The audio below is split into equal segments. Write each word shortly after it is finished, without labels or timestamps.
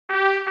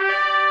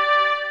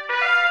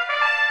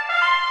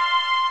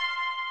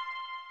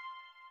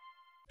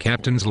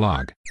Captain's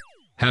log.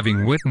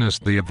 Having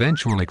witnessed the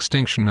eventual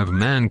extinction of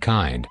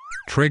mankind,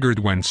 triggered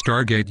when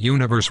Stargate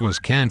Universe was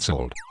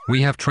cancelled,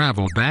 we have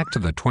traveled back to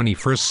the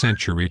 21st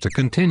century to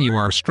continue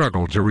our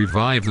struggle to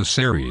revive the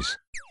series.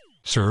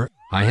 Sir,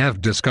 I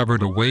have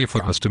discovered a way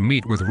for us to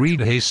meet with Reed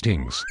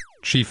Hastings,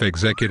 Chief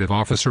Executive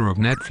Officer of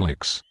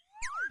Netflix.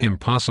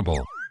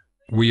 Impossible.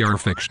 We are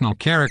fictional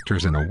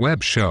characters in a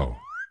web show.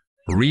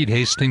 Reed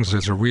Hastings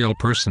is a real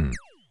person.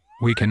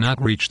 We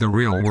cannot reach the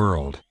real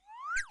world.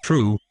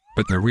 True,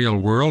 but the real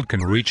world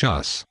can reach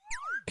us.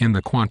 In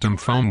the quantum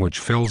foam which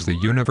fills the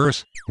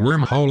universe,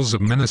 wormholes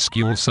of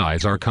minuscule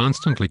size are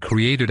constantly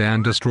created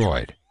and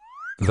destroyed.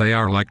 They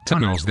are like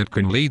tunnels that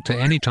can lead to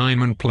any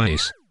time and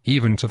place,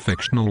 even to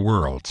fictional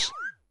worlds.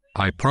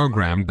 I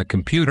programmed the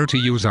computer to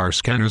use our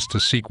scanners to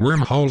seek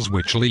wormholes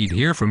which lead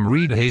here from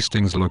Reed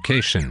Hastings'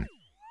 location.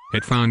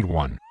 It found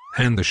one,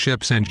 and the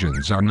ship's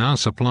engines are now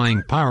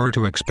supplying power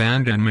to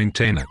expand and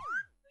maintain it.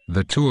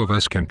 The two of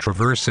us can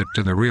traverse it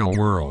to the real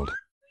world.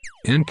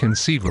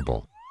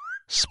 Inconceivable.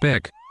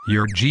 Speck,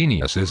 your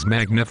genius is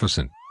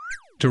magnificent.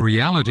 To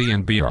reality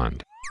and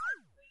beyond.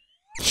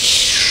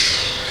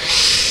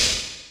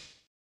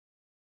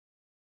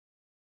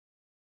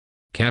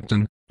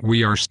 Captain,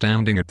 we are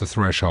standing at the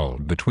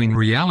threshold between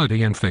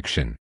reality and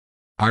fiction.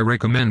 I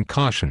recommend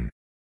caution.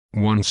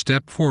 One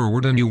step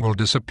forward and you will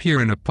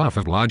disappear in a puff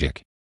of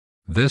logic.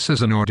 This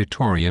is an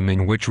auditorium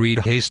in which Reed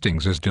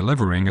Hastings is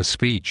delivering a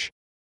speech.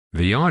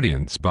 The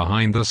audience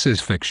behind us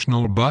is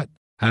fictional, but,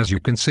 as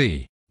you can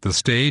see, the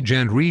stage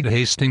and Reed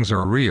Hastings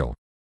are real.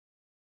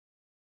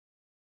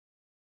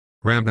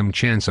 Random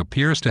chance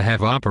appears to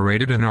have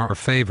operated in our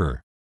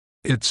favor.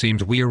 It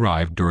seems we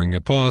arrived during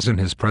a pause in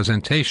his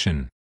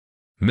presentation.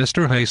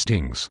 Mr.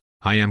 Hastings,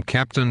 I am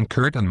Captain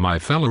Kurt and my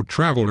fellow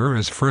traveler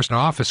is First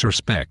Officer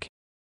Speck.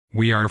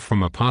 We are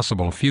from a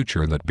possible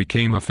future that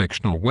became a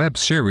fictional web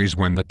series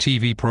when the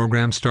TV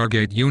program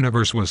Stargate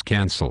Universe was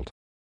cancelled.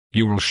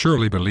 You will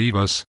surely believe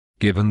us,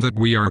 given that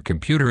we are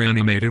computer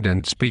animated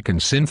and speak in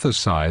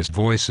synthesized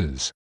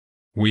voices.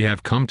 We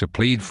have come to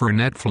plead for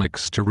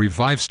Netflix to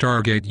revive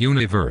Stargate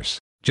Universe,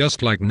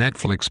 just like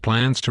Netflix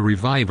plans to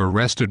revive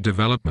Arrested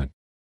Development.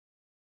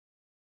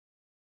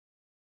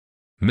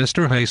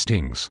 Mr.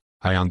 Hastings,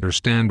 I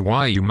understand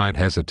why you might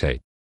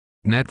hesitate.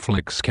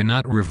 Netflix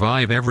cannot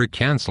revive every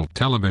cancelled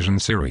television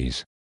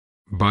series.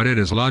 But it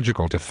is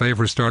logical to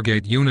favor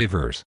Stargate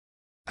Universe.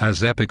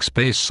 As epic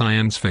space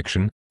science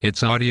fiction,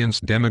 its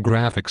audience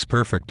demographics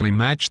perfectly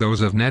match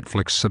those of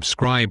Netflix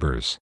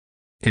subscribers.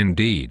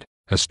 Indeed,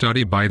 a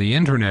study by the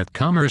Internet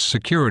Commerce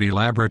Security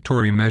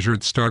Laboratory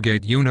measured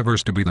Stargate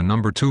Universe to be the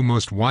 #2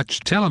 most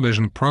watched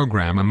television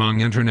program among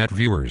Internet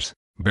viewers,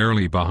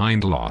 barely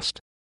behind Lost.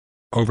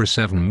 Over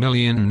 7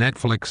 million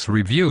Netflix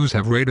reviews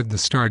have rated the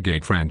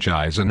Stargate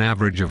franchise an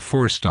average of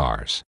 4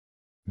 stars.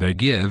 They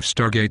give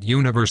Stargate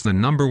Universe the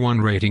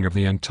 #1 rating of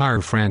the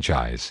entire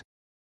franchise.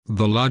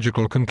 The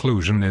logical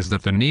conclusion is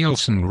that the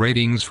Nielsen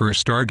ratings for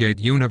Stargate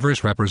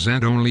Universe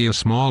represent only a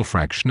small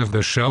fraction of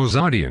the show's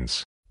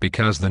audience,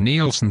 because the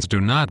Nielsens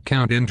do not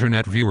count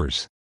Internet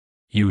viewers.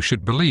 You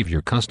should believe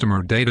your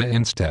customer data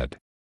instead.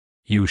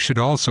 You should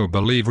also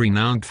believe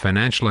renowned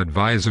financial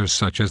advisors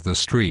such as The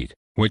Street,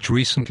 which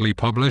recently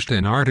published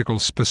an article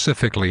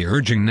specifically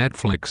urging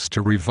Netflix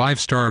to revive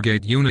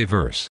Stargate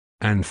Universe,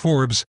 and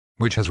Forbes,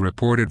 which has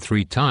reported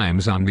 3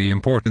 times on the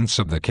importance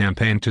of the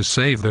campaign to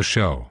save the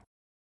show.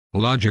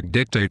 Logic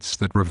dictates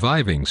that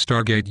reviving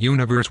Stargate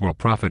Universe will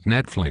profit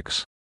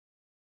Netflix.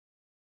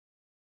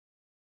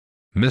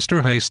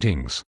 Mr.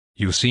 Hastings,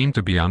 you seem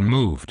to be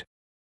unmoved.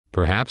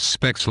 Perhaps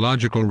Speck's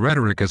logical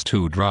rhetoric is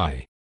too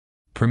dry.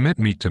 Permit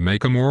me to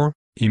make a more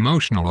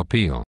emotional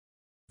appeal.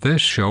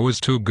 This show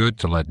is too good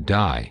to let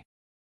die.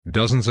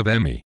 Dozens of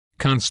Emmy,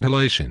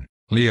 Cancellation,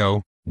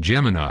 Leo,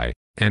 Gemini,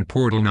 and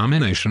Portal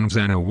nominations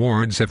and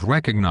awards have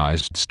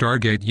recognized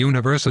Stargate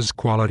Universe's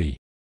quality.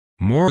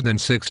 More than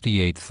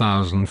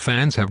 68,000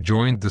 fans have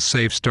joined the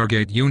Save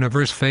Stargate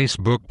Universe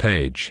Facebook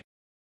page.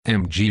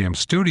 MGM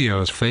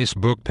Studios'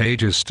 Facebook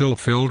page is still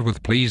filled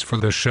with pleas for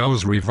the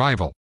show's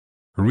revival.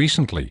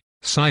 Recently,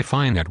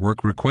 Sci-Fi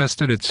Network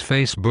requested its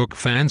Facebook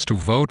fans to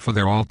vote for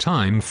their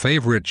all-time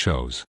favorite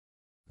shows.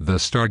 The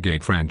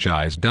Stargate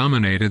franchise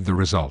dominated the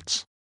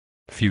results.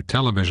 Few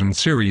television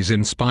series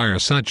inspire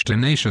such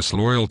tenacious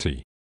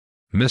loyalty.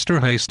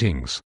 Mr.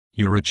 Hastings,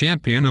 you're a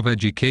champion of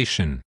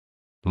education.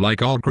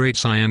 Like all great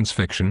science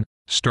fiction,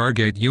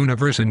 Stargate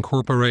Universe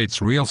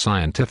incorporates real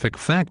scientific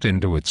fact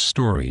into its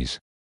stories.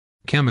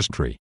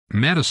 Chemistry,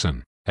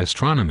 medicine,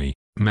 astronomy,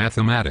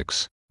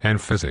 mathematics,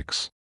 and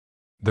physics.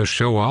 The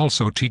show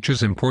also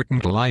teaches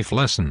important life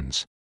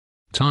lessons.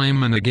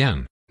 Time and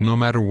again, no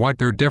matter what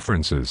their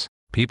differences,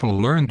 people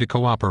learn to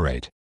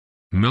cooperate.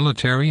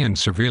 Military and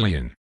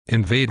civilian,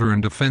 invader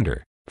and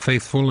defender,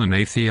 faithful and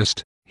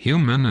atheist,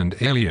 human and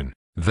alien,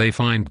 they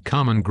find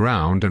common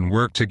ground and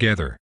work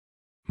together.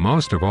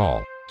 Most of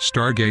all,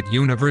 Stargate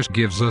Universe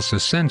gives us a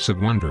sense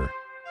of wonder.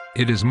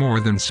 It is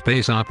more than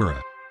space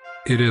opera.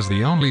 It is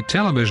the only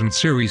television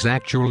series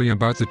actually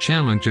about the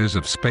challenges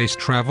of space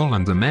travel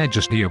and the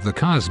majesty of the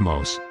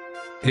cosmos.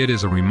 It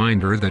is a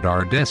reminder that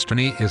our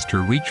destiny is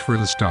to reach for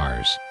the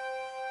stars.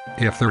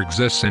 If there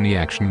exists any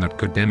action that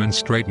could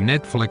demonstrate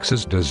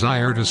Netflix's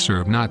desire to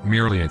serve not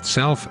merely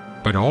itself,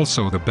 but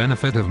also the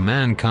benefit of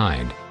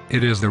mankind,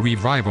 it is the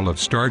revival of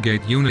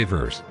Stargate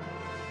Universe.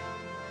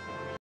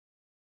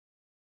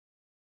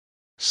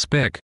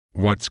 Speck,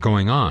 what's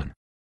going on?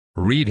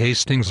 Reed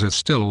Hastings is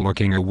still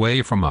looking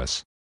away from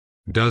us.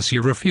 Does he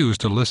refuse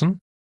to listen?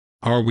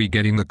 Are we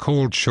getting the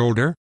cold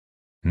shoulder?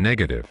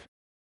 Negative.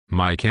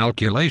 My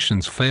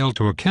calculations fail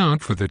to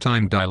account for the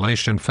time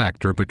dilation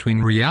factor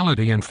between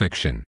reality and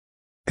fiction.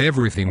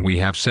 Everything we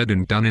have said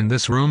and done in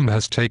this room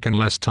has taken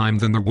less time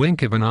than the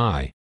wink of an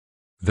eye.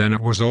 Then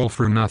it was all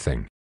for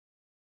nothing.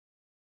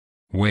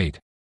 Wait.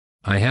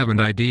 I have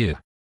an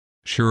idea.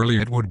 Surely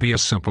it would be a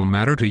simple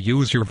matter to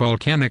use your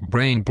volcanic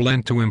brain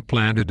blend to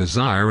implant a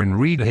desire in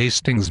Reed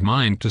Hastings'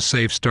 mind to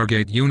save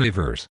Stargate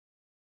Universe.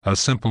 A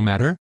simple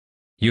matter?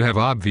 You have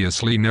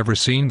obviously never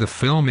seen the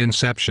film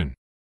Inception.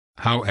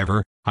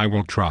 However, I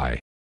will try.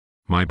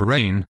 My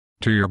brain,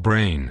 to your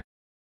brain.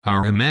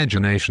 Our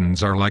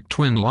imaginations are like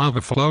twin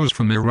lava flows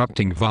from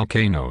erupting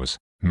volcanoes,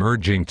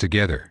 merging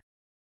together.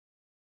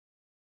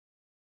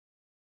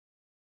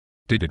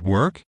 Did it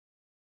work?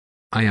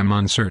 I am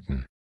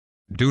uncertain.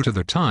 Due to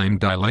the time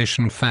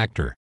dilation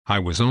factor, I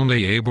was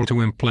only able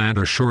to implant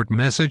a short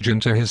message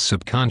into his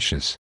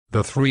subconscious,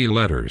 the 3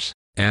 letters,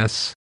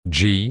 S,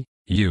 G,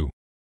 U.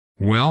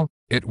 Well,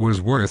 it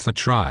was worth a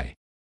try.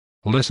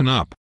 Listen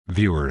up,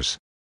 viewers.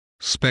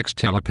 Speck's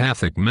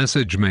telepathic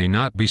message may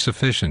not be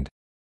sufficient.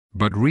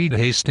 But Reed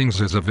Hastings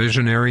is a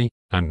visionary,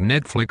 and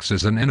Netflix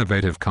is an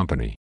innovative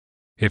company.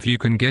 If you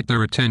can get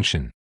their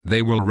attention,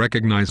 they will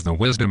recognize the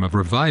wisdom of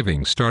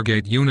reviving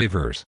Stargate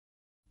Universe.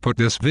 Put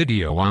this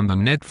video on the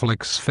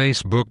Netflix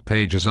Facebook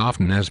page as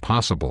often as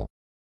possible.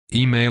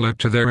 Email it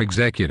to their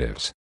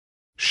executives.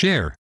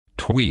 Share,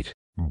 tweet,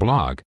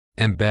 blog,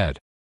 embed.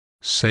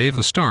 Save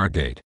the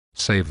Stargate,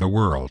 save the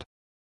world.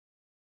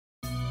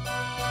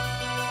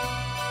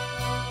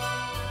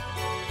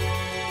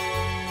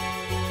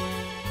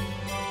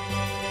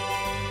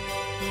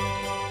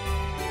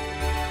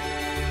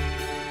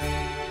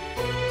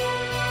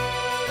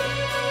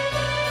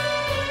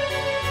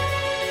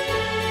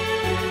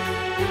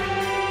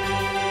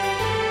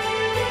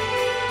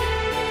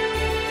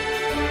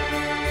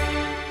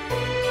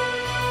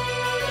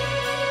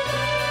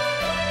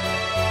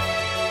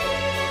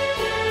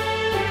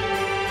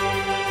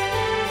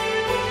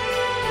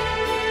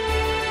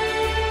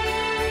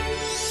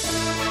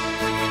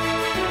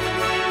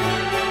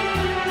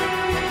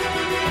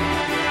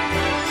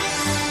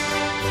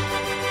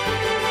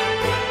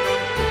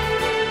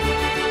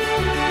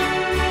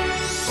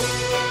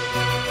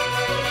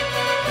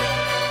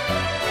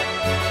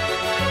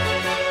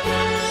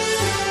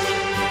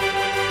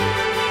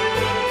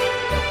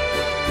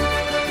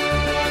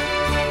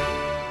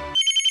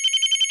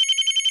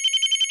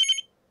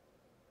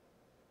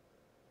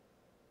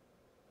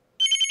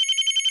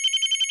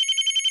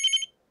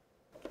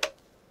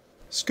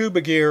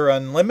 Scuba Gear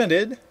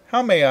Unlimited,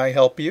 how may I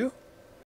help you?